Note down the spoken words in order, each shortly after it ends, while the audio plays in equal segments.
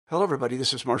Hello, everybody.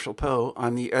 This is Marshall Poe.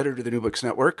 I'm the editor of the New Books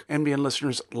Network. NBN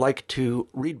listeners like to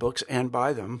read books and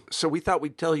buy them. So we thought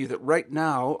we'd tell you that right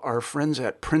now, our friends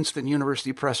at Princeton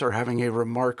University Press are having a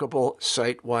remarkable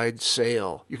site-wide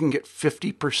sale. You can get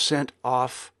 50%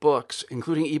 off books,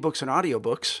 including ebooks and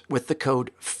audiobooks, with the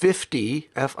code 50,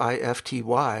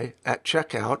 F-I-F-T-Y, at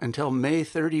checkout until May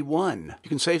 31. You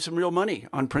can save some real money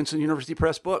on Princeton University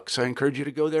Press books. I encourage you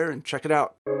to go there and check it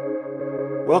out.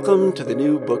 Welcome to the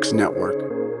New Books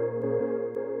Network.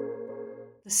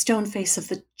 The stone face of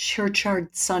the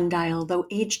churchyard sundial, though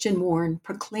aged and worn,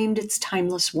 proclaimed its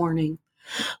timeless warning.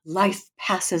 Life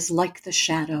passes like the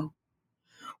shadow.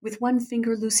 With one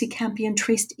finger, Lucy Campion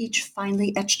traced each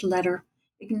finely etched letter,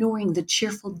 ignoring the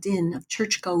cheerful din of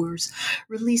churchgoers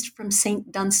released from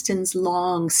St. Dunstan's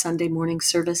long Sunday morning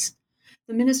service.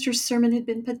 The minister's sermon had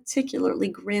been particularly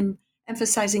grim,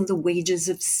 emphasizing the wages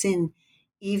of sin,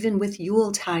 even with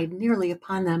Yuletide nearly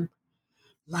upon them.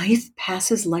 Life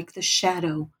passes like the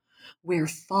shadow. Where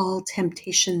fall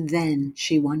temptation then,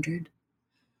 she wondered.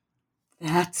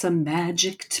 That's a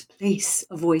magicked place,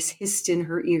 a voice hissed in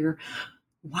her ear.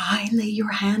 Why lay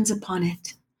your hands upon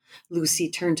it? Lucy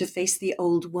turned to face the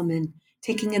old woman,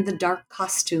 taking in the dark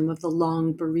costume of the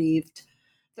long bereaved.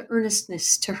 The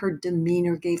earnestness to her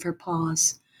demeanor gave her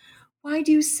pause. Why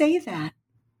do you say that?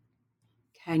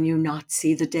 Can you not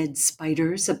see the dead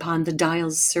spiders upon the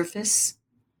dial's surface?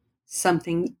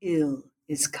 Something ill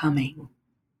is coming.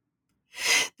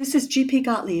 This is G.P.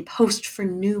 Gottlieb, host for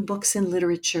New Books and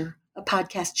Literature, a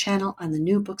podcast channel on the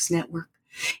New Books Network.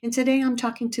 And today I'm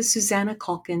talking to Susanna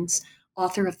Calkins,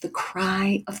 author of The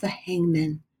Cry of the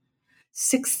Hangman,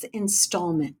 sixth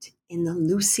installment in the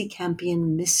Lucy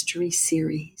Campion mystery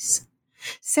series.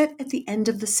 Set at the end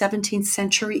of the 17th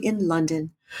century in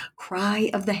London, Cry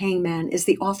of the Hangman is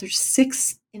the author's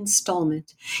sixth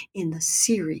installment in the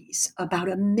series about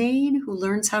a maid who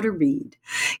learns how to read,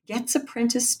 gets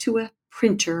apprenticed to a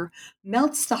printer,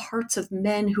 melts the hearts of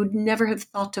men who'd never have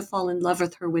thought to fall in love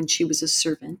with her when she was a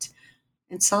servant,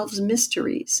 and solves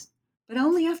mysteries, but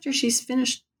only after she's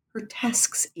finished her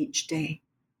tasks each day.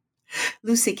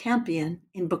 Lucy Campion,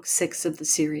 in book 6 of the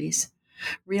series,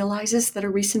 realizes that a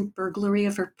recent burglary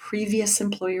of her previous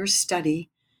employer's study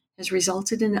has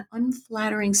resulted in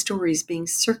unflattering stories being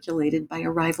circulated by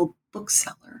a rival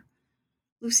bookseller.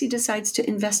 Lucy decides to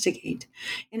investigate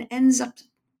and ends up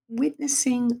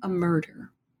witnessing a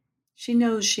murder. She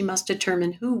knows she must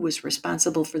determine who was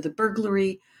responsible for the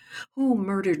burglary, who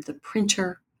murdered the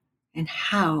printer, and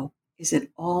how is it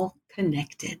all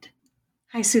connected.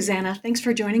 Hi, Susanna. Thanks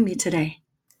for joining me today.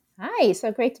 Hi,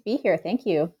 so great to be here. Thank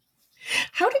you.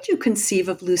 How did you conceive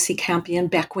of Lucy Campion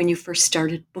back when you first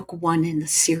started book 1 in the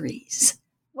series?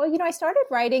 Well, I started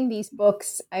writing these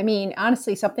books,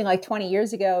 honestly, something like 20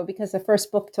 years ago, because the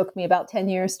first book took me about 10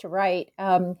 years to write.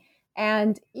 I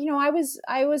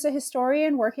was a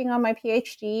historian working on my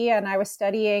PhD, and I was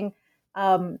studying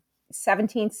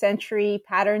 17th century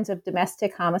patterns of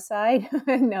domestic homicide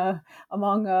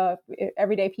among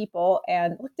everyday people,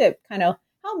 and looked at kind of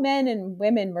how men and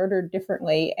women murdered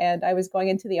differently. And I was going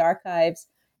into the archives,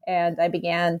 and I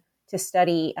began to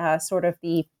study sort of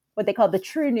what they called the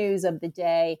true news of the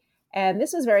day. And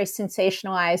this was very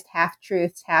sensationalized, half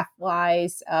truths, half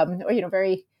lies.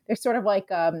 They're sort of like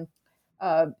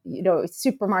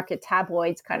supermarket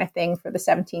tabloids kind of thing for the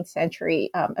 17th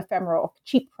century, ephemeral,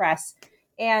 cheap press.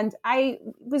 And I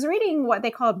was reading what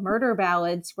they called murder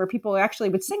ballads, where people actually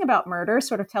would sing about murder,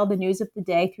 sort of tell the news of the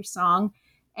day through song.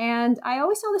 And I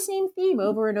always saw the same theme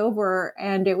over and over.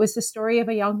 And it was the story of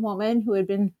a young woman who had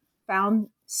been found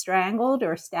strangled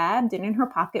or stabbed, and in her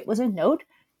pocket was a note.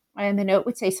 And the note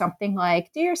would say something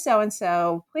like, "Dear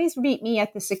so-and-so, please meet me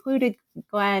at the secluded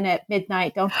glen at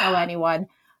midnight. Don't tell anyone."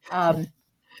 And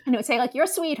it would say, like, "Your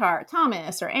sweetheart,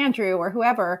 Thomas or Andrew or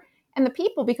whoever." And the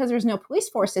people, because there was no police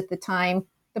force at the time,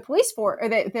 the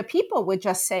people would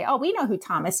just say, "Oh, we know who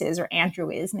Thomas is or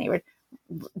Andrew is." And they would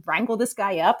wrangle this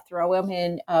guy up, throw him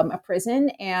in a prison.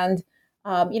 And,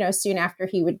 soon after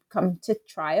he would come to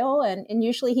trial, and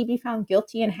usually he'd be found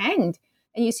guilty and hanged.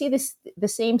 And you see the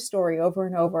same story over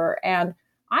and over. And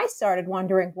I started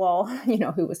wondering, well,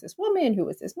 who was this woman? Who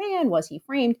was this man? Was he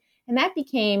framed? And that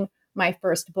became my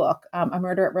first book, A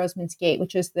Murder at Rosamund's Gate,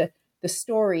 which is the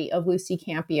story of Lucy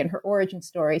Campion, her origin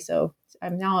story. So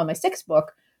I'm now on my sixth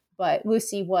book, but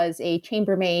Lucy was a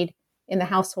chambermaid in the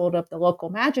household of the local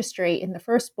magistrate in the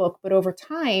first book. But over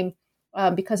time,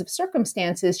 because of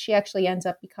circumstances, she actually ends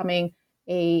up becoming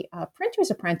a printer's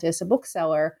apprentice, a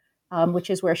bookseller, which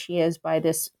is where she is by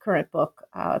this current book,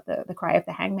 The Cry of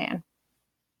the Hangman.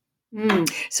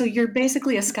 So you're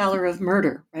basically a scholar of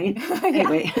murder, right? Yeah,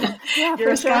 Anyway, yeah, you're for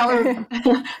a scholar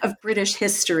sure. of British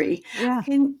history. Yeah.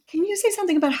 Can you say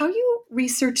something about how you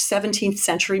research 17th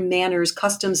century manners,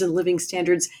 customs, and living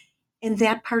standards in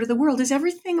that part of the world? Is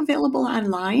everything available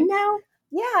online now?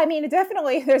 Yeah, I mean,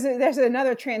 definitely. There's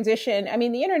another transition. I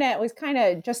mean, the internet was kind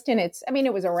of just in its. I mean,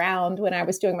 it was around when I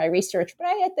was doing my research, but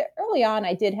early on,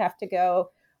 I did have to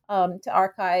go to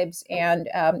archives, and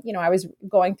I was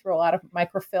going through a lot of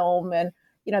microfilm and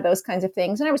those kinds of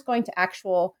things, and I was going to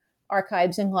actual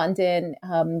archives in London,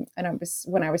 and I was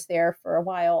when I was there for a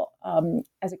while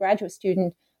as a graduate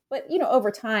student. But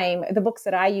over time, the books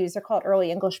that I use are called early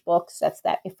English books. That's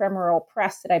that ephemeral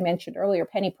press that I mentioned earlier,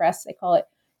 penny press, they call it.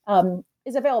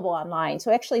 Is available online.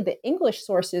 So actually, the English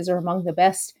sources are among the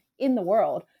best in the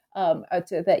world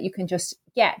that you can just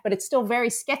get. But it's still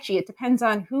very sketchy. It depends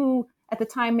on who at the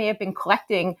time may have been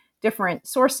collecting different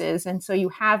sources, and so you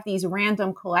have these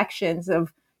random collections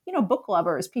of book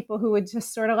lovers, people who would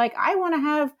just sort of like, I want to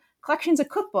have collections of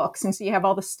cookbooks, and so you have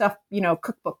all the stuff,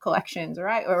 cookbook collections,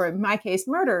 or in my case,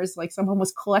 murders. Like someone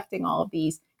was collecting all of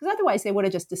these because otherwise they would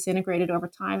have just disintegrated over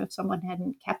time if someone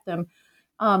hadn't kept them.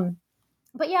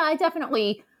 But yeah, I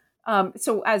definitely.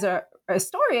 So as a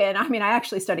historian, I mean, I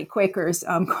actually studied Quakers,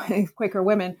 Quaker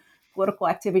women, political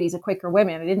activities of Quaker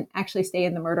women. I didn't actually stay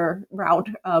in the murder route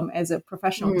as a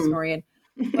professional historian,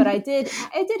 but I did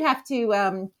have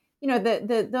to.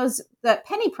 The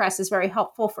penny press is very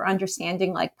helpful for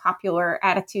understanding like popular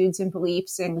attitudes and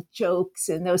beliefs and jokes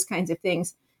and those kinds of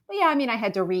things. But yeah, I mean, I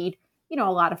had to read,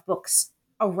 a lot of books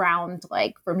around,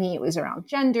 like for me it was around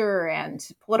gender and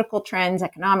political trends,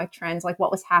 economic trends, like what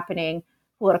was happening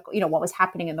what was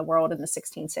happening in the world in the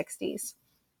 1660s.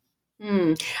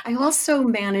 I also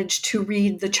managed to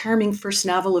read the charming first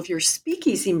novel of your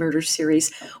Speakeasy Murder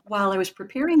series while I was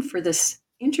preparing for this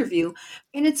interview,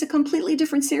 and it's a completely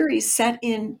different series set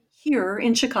in here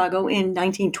in Chicago in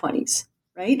 1920s,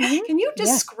 right? Mm-hmm. Can you Yeah.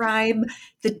 describe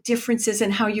the differences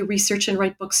in how you research and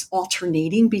write books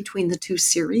alternating between the two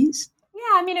series?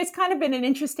 Yeah, I mean, it's kind of been an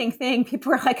interesting thing.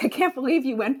 People are like, I can't believe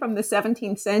you went from the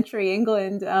 17th century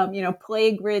England,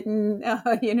 plague-ridden,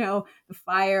 the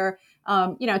fire, to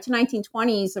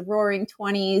 1920s, the roaring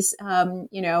 20s,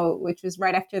 which was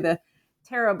right after the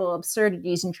terrible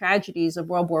absurdities and tragedies of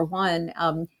World War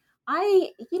I.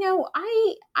 I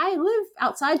live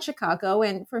outside Chicago,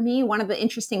 and for me, one of the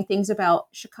interesting things about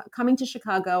coming to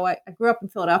Chicago, I grew up in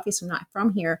Philadelphia, so I'm not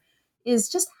from here, is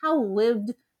just how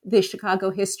lived the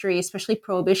Chicago history, especially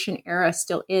Prohibition era,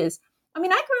 still is. I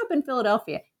mean, I grew up in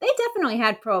Philadelphia. They definitely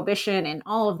had Prohibition and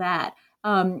all of that.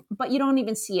 But you don't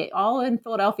even see it all in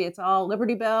Philadelphia. It's all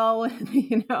Liberty Bell,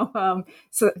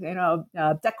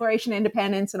 Declaration of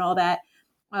Independence and all that.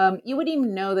 You wouldn't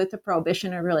even know that the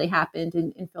Prohibition had really happened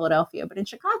in Philadelphia. But in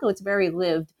Chicago, it's very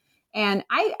lived. And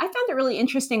I found it really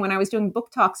interesting when I was doing book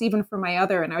talks, even for my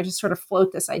other, and I would just sort of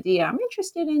float this idea. I'm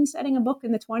interested in setting a book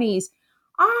in the 20s.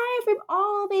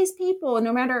 All these people,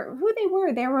 no matter who they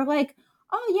were like,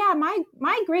 oh yeah,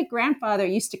 my great grandfather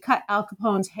used to cut Al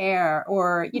Capone's hair,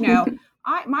 or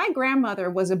my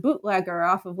grandmother was a bootlegger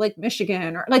off of Lake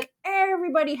Michigan, or like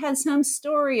everybody had some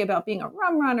story about being a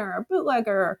rum runner, a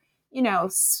bootlegger,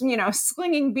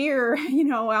 slinging beer,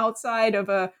 outside of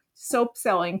a soap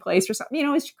selling place or something.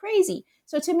 It's crazy.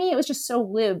 So to me, it was just so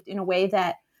lived in a way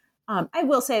that I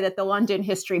will say that the London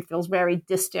history feels very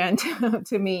distant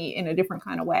to me in a different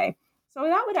kind of way. So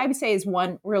that I would say is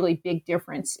one really big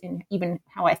difference in even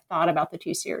how I thought about the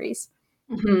two series.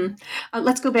 Mm-hmm.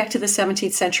 Let's go back to the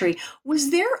 17th century.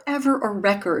 Was there ever a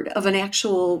record of an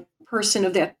actual person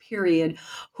of that period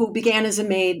who began as a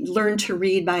maid, learned to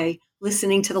read by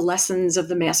listening to the lessons of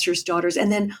the master's daughters,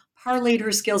 and then parlayed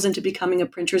her skills into becoming a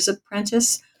printer's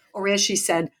apprentice? Or as she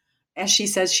says,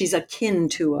 she's akin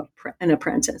to an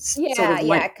apprentice.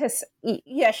 Because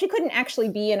she couldn't actually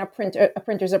be a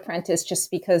printer's apprentice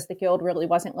just because the guild really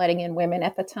wasn't letting in women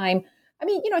at the time. I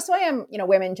mean, so I am,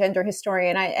 women gender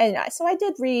historian. So I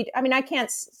did read. I mean, I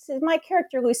can't. My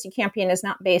character Lucy Campion is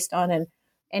not based on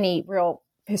any real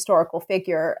historical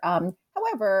figure.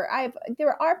 However,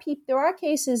 there are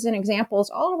cases and examples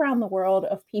all around the world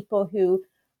of people who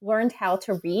learned how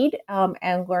to read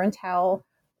and learned how.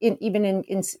 Even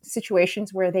in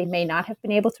situations where they may not have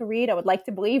been able to read. I would like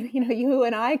to believe, you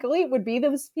and I, Khalid, would be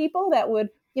those people that would,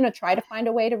 try to find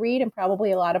a way to read, and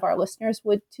probably a lot of our listeners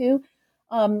would too.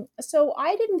 So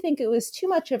I didn't think it was too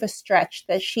much of a stretch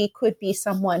that she could be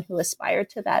someone who aspired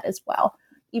to that as well,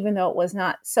 even though it was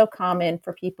not so common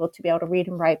for people to be able to read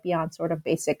and write beyond sort of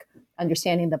basic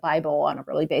understanding the Bible on a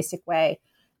really basic way.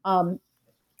 But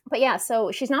yeah,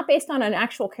 so she's not based on an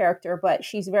actual character, but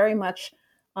she's very much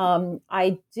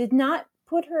I did not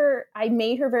I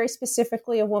made her very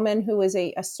specifically a woman who was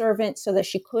a servant so that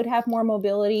she could have more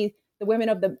mobility. The women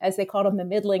of the, as they called them, the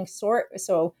middling sort.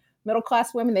 So middle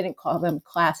class women, they didn't call them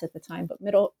class at the time, but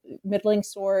middling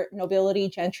sort, nobility,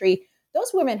 gentry.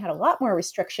 Those women had a lot more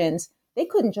restrictions. They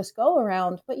couldn't just go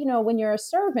around. But, when you're a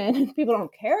servant and people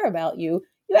don't care about you,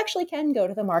 you actually can go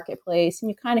to the marketplace and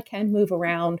you kind of can move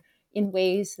around in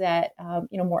ways that,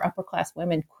 more upper class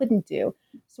women couldn't do.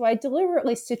 So I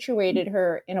deliberately situated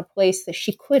her in a place that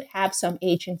she could have some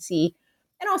agency.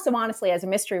 And also, honestly, as a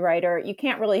mystery writer, you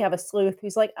can't really have a sleuth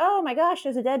who's like, oh my gosh,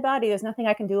 there's a dead body. There's nothing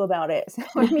I can do about it.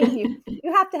 So, you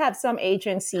have to have some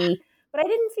agency. But I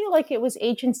didn't feel like it was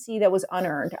agency that was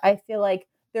unearned. I feel like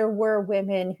there were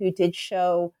women who did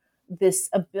show this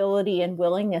ability and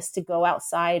willingness to go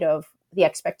outside of the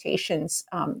expectations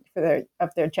of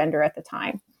their gender at the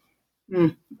time.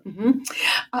 Mm-hmm.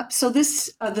 So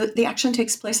this the action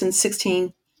takes place in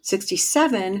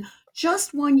 1667,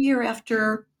 just 1 year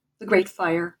after the Great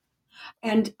Fire.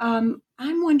 And I'm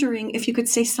wondering if you could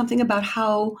say something about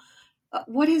how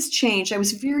what has changed. I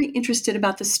was very interested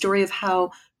about the story of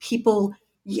how people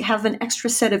have an extra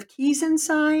set of keys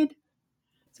inside.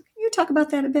 So can you talk about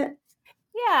that a bit?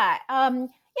 Yeah.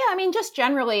 Just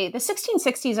generally, the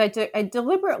 1660s, I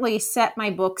deliberately set my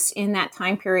books in that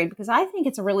time period because I think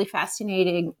it's a really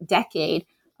fascinating decade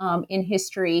in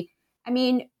history.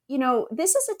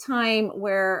 This is a time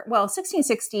where,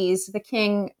 1660s, the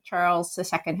King Charles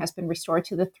II has been restored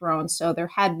to the throne. So there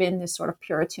had been this sort of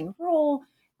Puritan rule.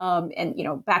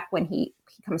 Back when he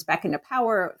comes back into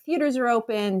power, theaters are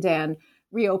opened and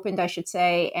reopened, I should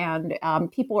say, and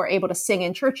people are able to sing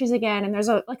in churches again. And there's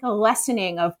a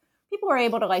lessening of people are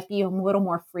able to be a little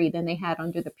more free than they had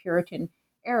under the Puritan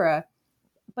era.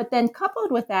 But then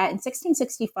coupled with that, in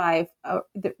 1665,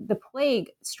 the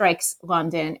plague strikes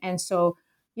London. And so,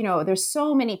 there's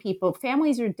so many people,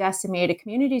 families are decimated,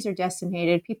 communities are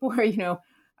decimated. People are,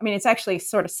 it's actually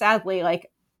sort of sadly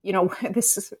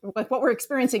this is like what we're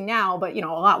experiencing now, but, a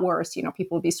lot worse.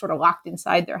 People would be sort of locked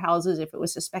inside their houses if it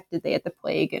was suspected they had the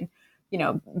plague and,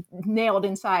 nailed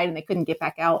inside and they couldn't get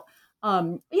back out.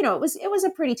 It was a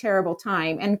pretty terrible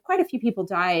time, and quite a few people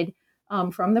died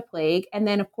from the plague. And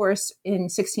then, of course, in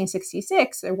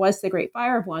 1666, there was the Great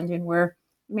Fire of London, where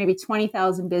maybe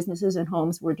 20,000 businesses and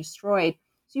homes were destroyed.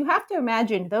 So you have to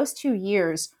imagine those 2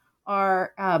 years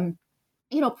are,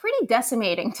 pretty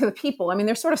decimating to the people. I mean,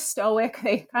 they're sort of stoic;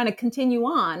 they kind of continue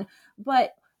on,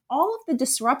 but all of the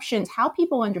disruptions, how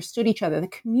people understood each other, the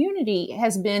community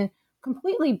has been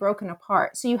completely broken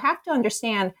apart. So you have to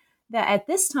understand that at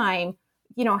this time,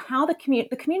 how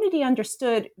the community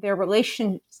understood their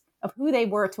relations of who they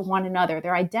were to one another.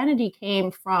 Their identity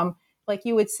came from, like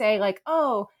you would say,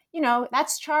 oh,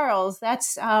 that's Charles,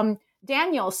 that's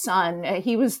Daniel's son.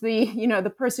 He was the, the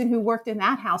person who worked in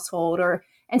that household.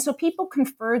 And so people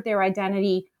conferred their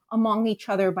identity among each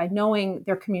other by knowing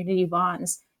their community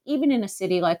bonds. Even in a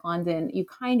city like London, you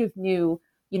kind of knew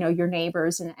your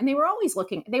neighbors, and they were always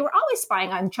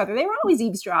spying on each other. They were always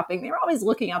eavesdropping. They were always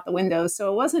looking out the windows.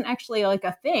 So it wasn't actually like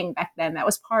a thing back then. That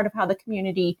was part of how the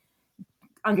community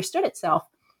understood itself.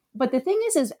 But the thing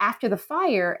is after the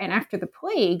fire and after the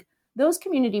plague, those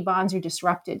community bonds are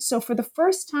disrupted. So for the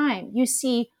first time, you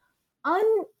see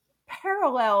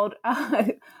unparalleled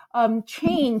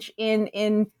change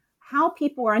in how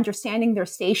people are understanding their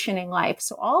station in life.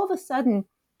 So all of a sudden,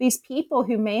 these people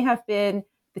who may have been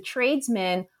the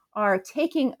tradesmen are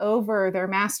taking over their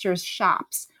masters'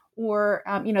 shops, or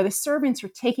the servants are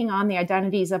taking on the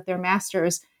identities of their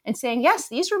masters and saying, yes,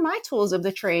 these were my tools of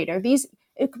the trade, or these,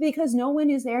 because no one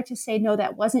is there to say, no,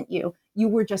 that wasn't you. You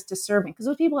were just a servant, because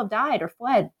those people have died or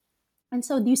fled. And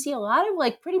so you see a lot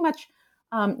of pretty much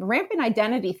rampant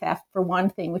identity theft, for one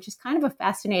thing, which is kind of a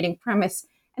fascinating premise.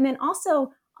 And then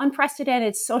also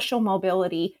unprecedented social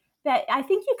mobility that I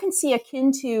think you can see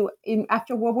akin to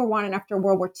after World War I and after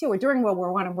World War II, or during World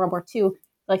War I and World War II,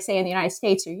 like say in the United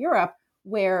States or Europe,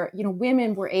 where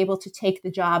women were able to take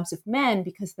the jobs of men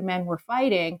because the men were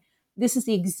fighting. This is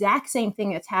the exact same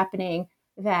thing that's happening.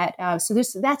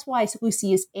 That's why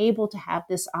Lucy is able to have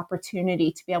this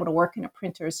opportunity to be able to work in a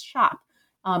printer's shop.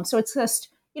 So it's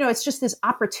just this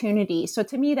opportunity. So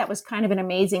to me, that was kind of an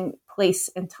amazing place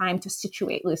and time to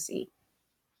situate Lucy.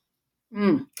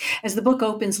 As the book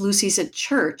opens, Lucy's at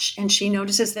church, and she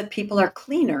notices that people are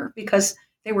cleaner because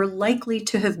they were likely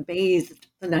to have bathed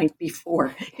the night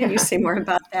before. Can you say more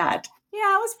about that?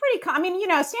 Yeah, it was pretty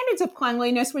standards of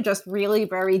cleanliness were just really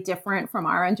very different from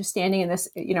our understanding in this,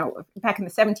 back in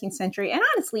the 17th century. And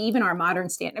honestly, even our modern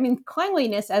standard. I mean,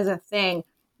 cleanliness as a thing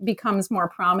becomes more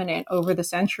prominent over the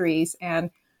centuries. And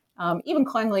even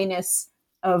cleanliness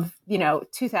of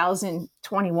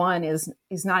 2021 is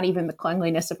not even the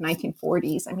cleanliness of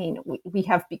 1940s. I mean, we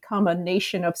have become a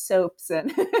nation of soaps,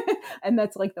 and and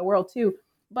that's like the world too.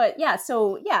 But yeah,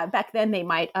 so yeah, back then they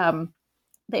might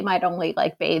only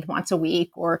like bathe once a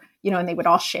week, or and they would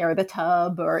all share the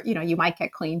tub, or you might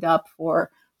get cleaned up for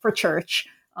church.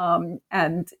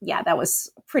 And yeah, that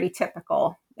was pretty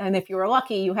typical. And if you were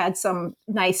lucky, you had some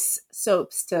nice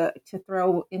soaps to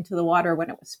throw into the water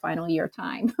when it was final year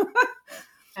time.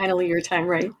 Final year time,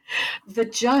 right? The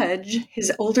judge,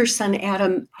 his older son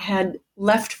Adam, had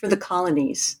left for the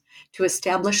colonies to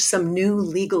establish some new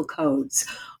legal codes.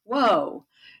 Whoa.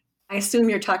 I assume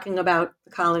you're talking about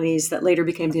the colonies that later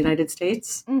became the United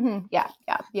States? Mm-hmm. Yeah.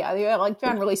 Like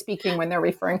generally speaking, when they're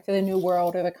referring to the New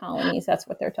World or the colonies, that's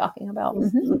what they're talking about.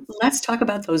 Mm-hmm. Let's talk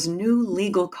about those new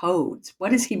legal codes.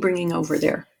 What is he bringing over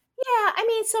there? Yeah, I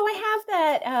mean, so I have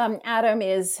that Adam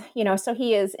is, so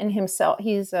he is in himself,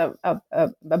 he's a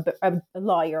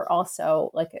lawyer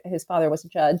also, like his father was a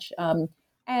judge.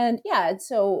 And yeah,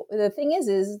 so the thing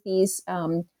is these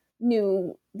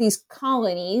these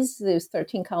colonies, those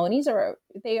 13 colonies,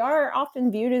 they are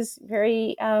often viewed as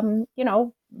very,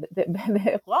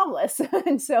 lawless.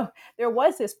 And so there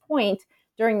was this point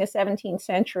during the 17th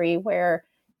century where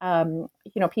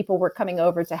people were coming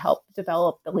over to help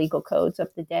develop the legal codes of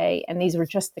the day. And these were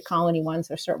just the colony ones.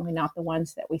 They're certainly not the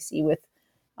ones that we see with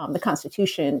the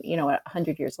Constitution,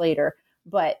 100 years later.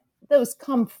 But those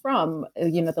come from,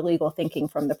 the legal thinking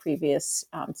from the previous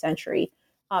century.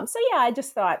 So yeah, I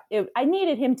just thought I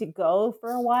needed him to go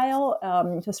for a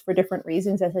while, just for different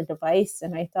reasons as a device.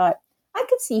 And I thought I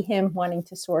could see him wanting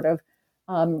to sort of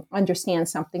understand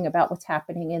something about what's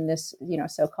happening in this,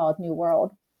 so-called New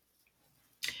World.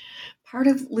 Part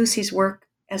of Lucy's work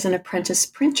as an apprentice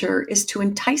printer is to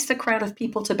entice the crowd of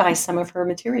people to buy some of her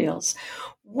materials.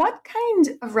 What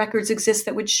kind of records exist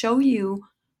that would show you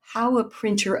how a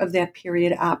printer of that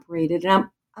period operated? And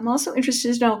I'm also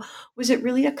interested to know, was it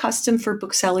really a custom for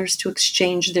booksellers to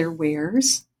exchange their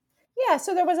wares? Yeah,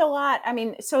 so there was a lot. I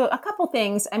mean, so a couple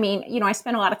things. I mean, I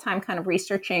spent a lot of time kind of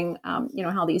researching,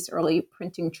 how these early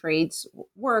printing trades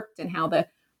worked and how the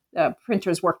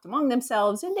printers worked among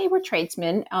themselves, and they were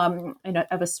tradesmen of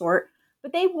a sort.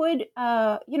 But they would,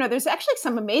 there's actually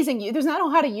some amazing, there's not a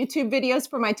lot of YouTube videos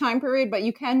for my time period, but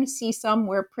you can see some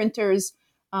where printers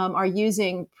are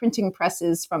using printing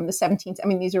presses from the 17th. I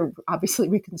mean, these are obviously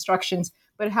reconstructions,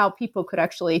 but how people could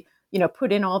actually,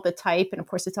 put in all the type. And of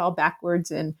course, it's all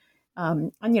backwards and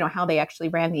how they actually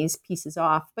ran these pieces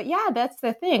off. But yeah, that's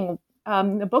the thing.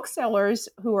 The booksellers,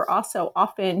 who were also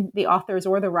often the authors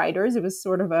or the writers, it was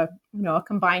sort of a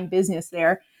combined business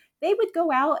there. They would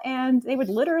go out and they would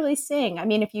literally sing. I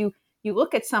mean, if you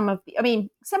look at some of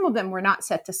them were not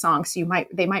set to songs, so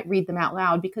they might read them out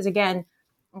loud, because again,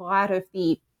 a lot of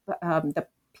the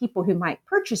people who might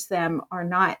purchase them are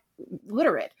not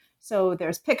literate. So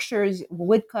there's pictures,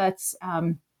 woodcuts,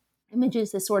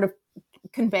 images that sort of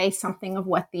convey something of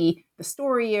what the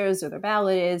story is or the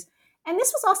ballad is. And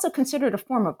this was also considered a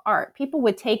form of art. People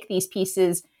would take these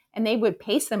pieces and they would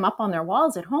paste them up on their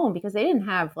walls at home because they didn't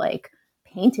have like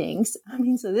paintings. I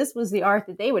mean, so this was the art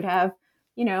that they would have,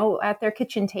 at their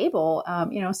kitchen table.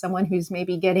 Someone who's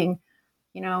maybe getting,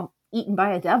 eaten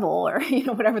by a devil, or,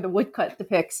 whatever the woodcut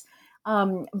depicts.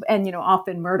 And,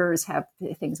 often murders have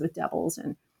things with devils.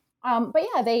 And, but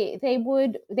yeah, they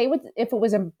would, if it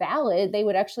was a ballad, they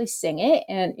would actually sing it.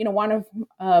 And, one of,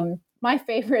 my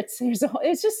favorites, it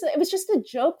was just a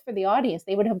joke for the audience.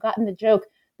 They would have gotten the joke.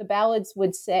 The ballads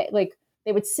would say, like,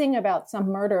 they would sing about some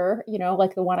murder,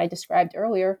 like the one I described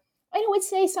earlier. And it would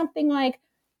say something like,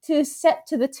 set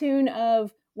to the tune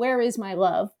of "Where Is My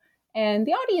Love?" And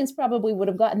the audience probably would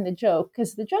have gotten the joke,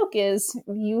 because the joke is,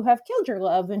 you have killed your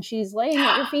love and she's laying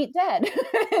at your feet dead.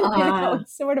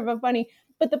 It's sort of a funny,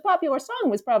 but the popular song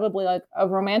was probably like a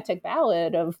romantic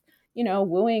ballad of,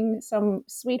 wooing some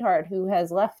sweetheart who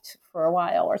has left for a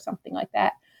while or something like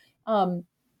that.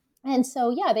 And so,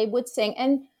 yeah, they would sing.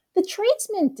 And the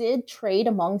tradesmen did trade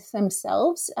amongst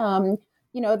themselves,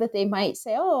 that they might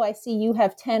say, "Oh, I see you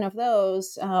have 10 of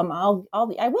those. I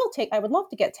would love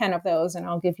to get 10 of those, and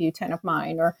I'll give you 10 of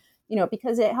mine," or,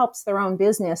 because it helps their own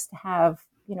business to have,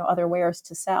 other wares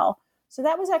to sell. So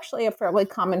that was actually a fairly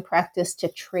common practice, to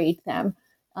trade them,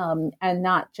 and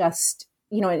not just,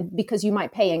 because you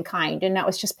might pay in kind. And that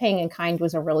was just, paying in kind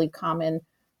was a really common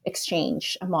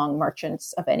exchange among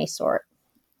merchants of any sort.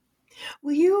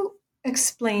 Will you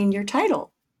explain your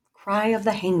title, Cry of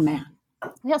the Hangman?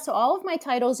 Yeah, so all of my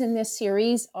titles in this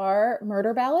series are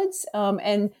murder ballads,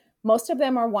 and most of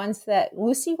them are ones that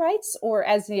Lucy writes, or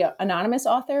as the anonymous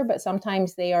author, but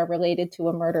sometimes they are related to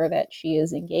a murder that she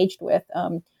is engaged with.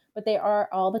 but they are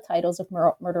all the titles of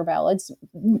murder ballads.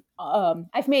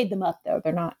 I've made them up though;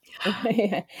 they're not.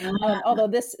 Although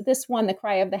this one, "The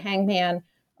Cry of the Hangman,"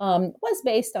 was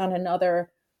based on another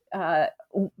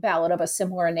ballad of a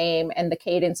similar name, and the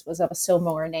cadence was of a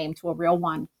similar name to a real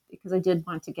one, because I did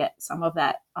want to get some of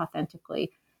that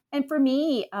authentically. And for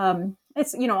me,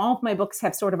 it's, all of my books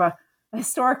have sort of a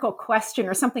historical question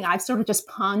or something I've sort of just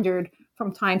pondered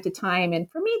from time to time. And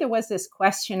for me, there was this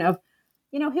question of,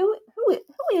 who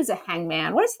is a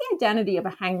hangman? What is the identity of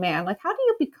a hangman? Like, how do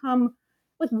you become,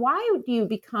 like, why do you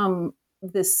become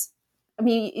this? I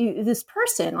mean, this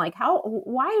person, like,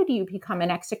 why do you become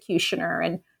an executioner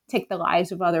and take the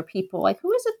lives of other people? Like,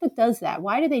 who is it that does that?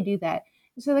 Why do they do that?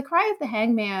 And so The Cry of the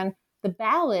Hangman, the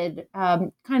ballad,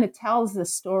 kind of tells the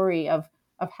story of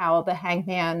how the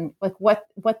hangman, like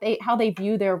how they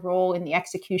view their role in the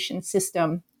execution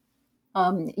system.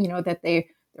 That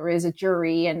there is a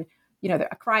jury, and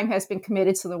a crime has been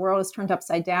committed, so the world is turned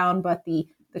upside down. But the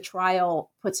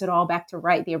trial puts it all back to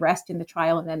right. The arrest in the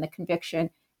trial, and then the conviction,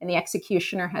 and the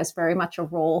executioner has very much a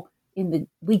role in the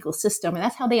legal system, and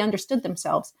that's how they understood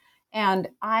themselves. And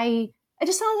I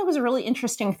just thought that was a really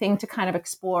interesting thing to kind of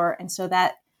explore. And so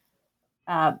that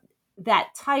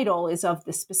title is of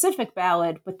the specific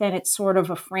ballad, but then it's sort of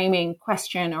a framing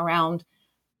question around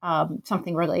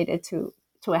something related to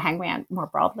a hangman more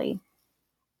broadly.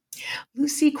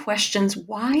 Lucy questions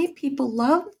why people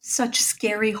love such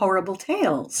scary, horrible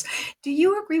tales. Do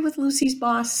you agree with Lucy's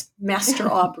boss,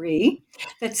 Master Aubrey,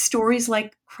 that stories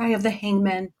like Cry of the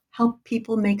Hangman help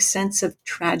people make sense of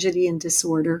tragedy and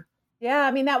disorder? Yeah,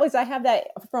 I mean, I have that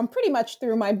from pretty much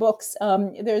through my books.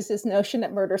 There's this notion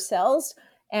that murder sells.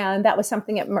 And that was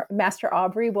something that Master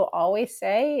Aubrey will always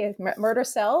say, murder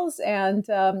sells. And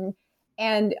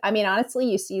I mean,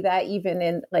 honestly, you see that even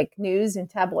in like news and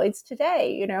tabloids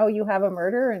today. You have a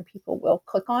murder and people will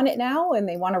click on it now and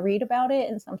they want to read about it.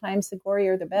 And sometimes the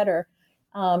gorier, the better.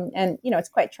 And it's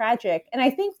quite tragic. And I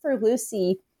think for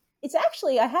Lucy, it's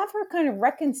actually, I have her kind of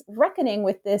reckoning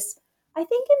with this, I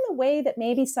think, in the way that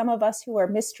maybe some of us who are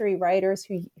mystery writers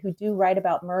who do write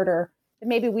about murder, that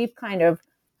maybe we've kind of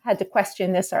had to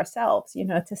question this ourselves,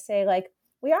 to say, like,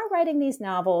 we are writing these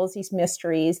novels, these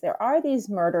mysteries, there are these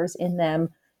murders in them,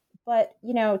 but,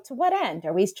 to what end?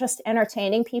 Are we just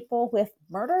entertaining people with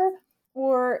murder?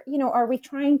 Or, are we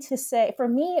trying to say, for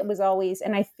me, it was always,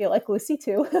 and I feel like Lucy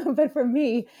too, but for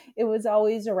me, it was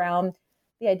always around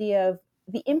the idea of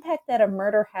the impact that a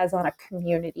murder has on a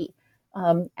community.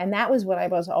 And that was what I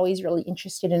was always really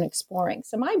interested in exploring.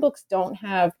 So my books don't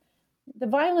have, the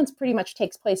violence pretty much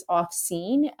takes place off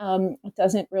scene. It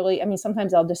doesn't really, I mean,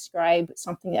 sometimes I'll describe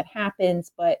something that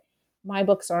happens, but my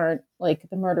books aren't like,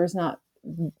 the murder's not,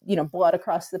 blood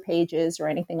across the pages or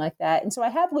anything like that. And so I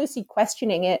have Lucy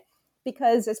questioning it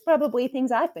because it's probably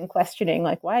things I've been questioning,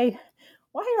 like why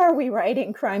are we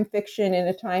writing crime fiction in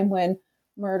a time when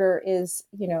murder is,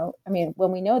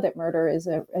 when we know that murder is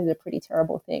a pretty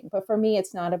terrible thing. But for me,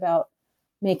 it's not about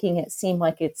making it seem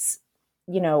like it's,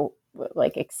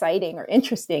 like exciting or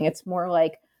interesting. It's more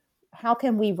like, how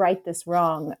can we right this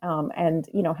wrong? And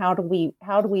how do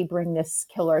we bring this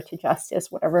killer to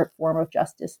justice, whatever form of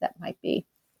justice that might be?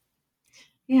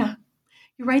 Yeah,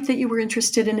 you're right that you were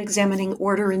interested in examining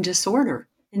order and disorder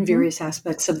in various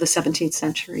aspects of the 17th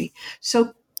century.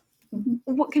 So,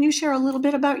 what can you share a little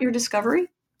bit about your discovery?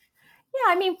 Yeah,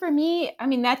 I mean, for me,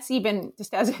 that's even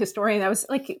just as a historian, that was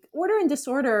like, order and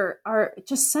disorder are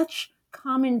just such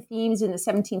common themes in the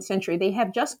 17th century. They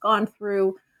have just gone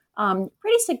through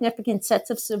pretty significant sets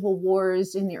of civil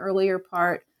wars in the earlier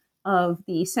part of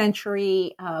the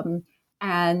century.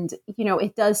 And,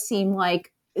 it does seem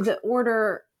like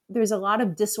there's a lot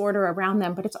of disorder around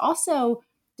them, but it's also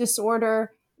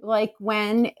disorder like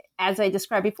when, as I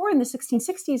described before, in the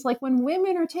 1660s, like when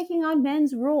women are taking on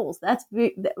men's roles, that's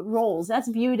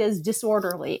viewed as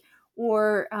disorderly,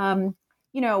 or,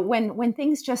 when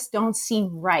things just don't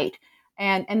seem right.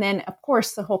 And then, of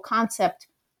course, the whole concept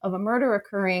of a murder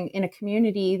occurring in a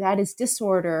community, that is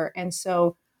disorder. And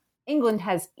so England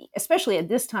has, especially at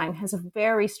this time, has a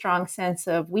very strong sense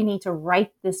of, we need to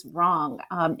right this wrong.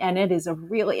 And it is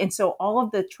and so all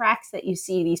of the tracts that you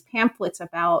see, these pamphlets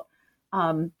about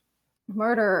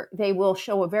murder, they will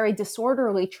show a very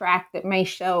disorderly tract that may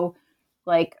show,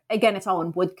 like, again, it's all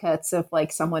in woodcuts of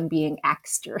like someone being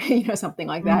axed or, something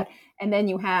like that. And then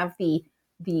you have the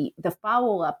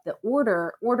follow up, the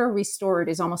order restored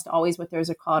is almost always what those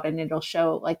are called. And it'll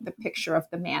show like the picture of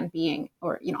the man being,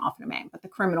 or, often a man, but the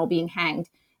criminal being hanged.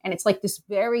 And it's like this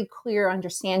very clear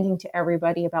understanding to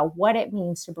everybody about what it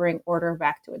means to bring order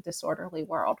back to a disorderly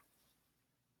world.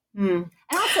 Mm.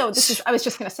 And also, I was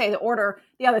just going to say the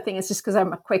other thing is just because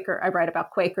I'm a Quaker, I write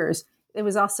about Quakers. It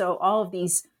was also all of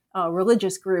these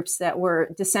religious groups that were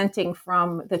dissenting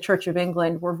from the Church of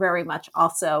England were very much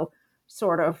also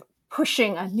sort of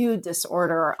pushing a new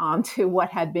disorder onto what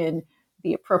had been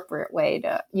the appropriate way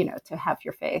to have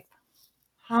your faith.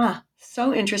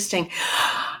 So interesting.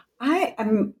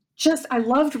 I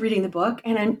loved reading the book,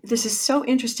 and this is so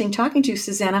interesting talking to you,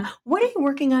 Susanna. What are you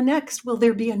working on next? Will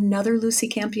there be another Lucy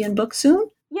Campion book soon?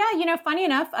 Yeah, funny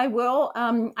enough, I will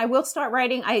start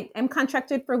writing. I am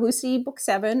contracted for Lucy Book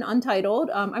 7, Untitled.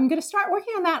 I'm going to start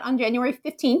working on that on January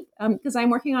 15th because I'm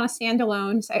working on a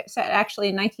standalone set actually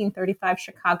in 1935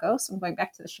 Chicago. So I'm going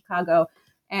back to the Chicago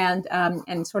and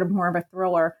sort of more of a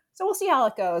thriller. So we'll see how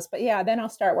it goes. But yeah, then I'll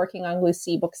start working on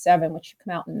Lucy Book 7, which should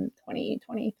come out in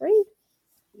 2023.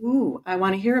 Ooh, I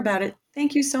want to hear about it.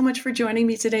 Thank you so much for joining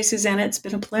me today, Susanna. It's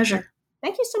been a pleasure.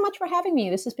 Thank you so much for having me.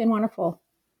 This has been wonderful.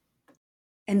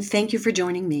 And thank you for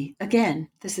joining me. Again,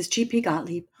 this is G.P.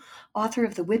 Gottlieb, author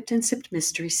of the Whipped and Sipped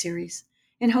Mystery Series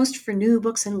and host for New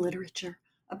Books and Literature,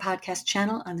 a podcast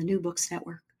channel on the New Books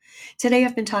Network. Today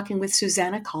I've been talking with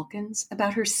Susanna Calkins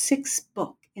about her 6th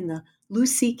book in the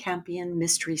Lucy Campion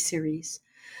Mystery Series,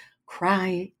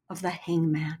 Cry of the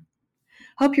Hangman.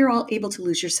 Hope you're all able to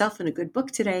lose yourself in a good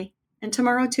book today and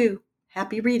tomorrow too.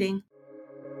 Happy reading.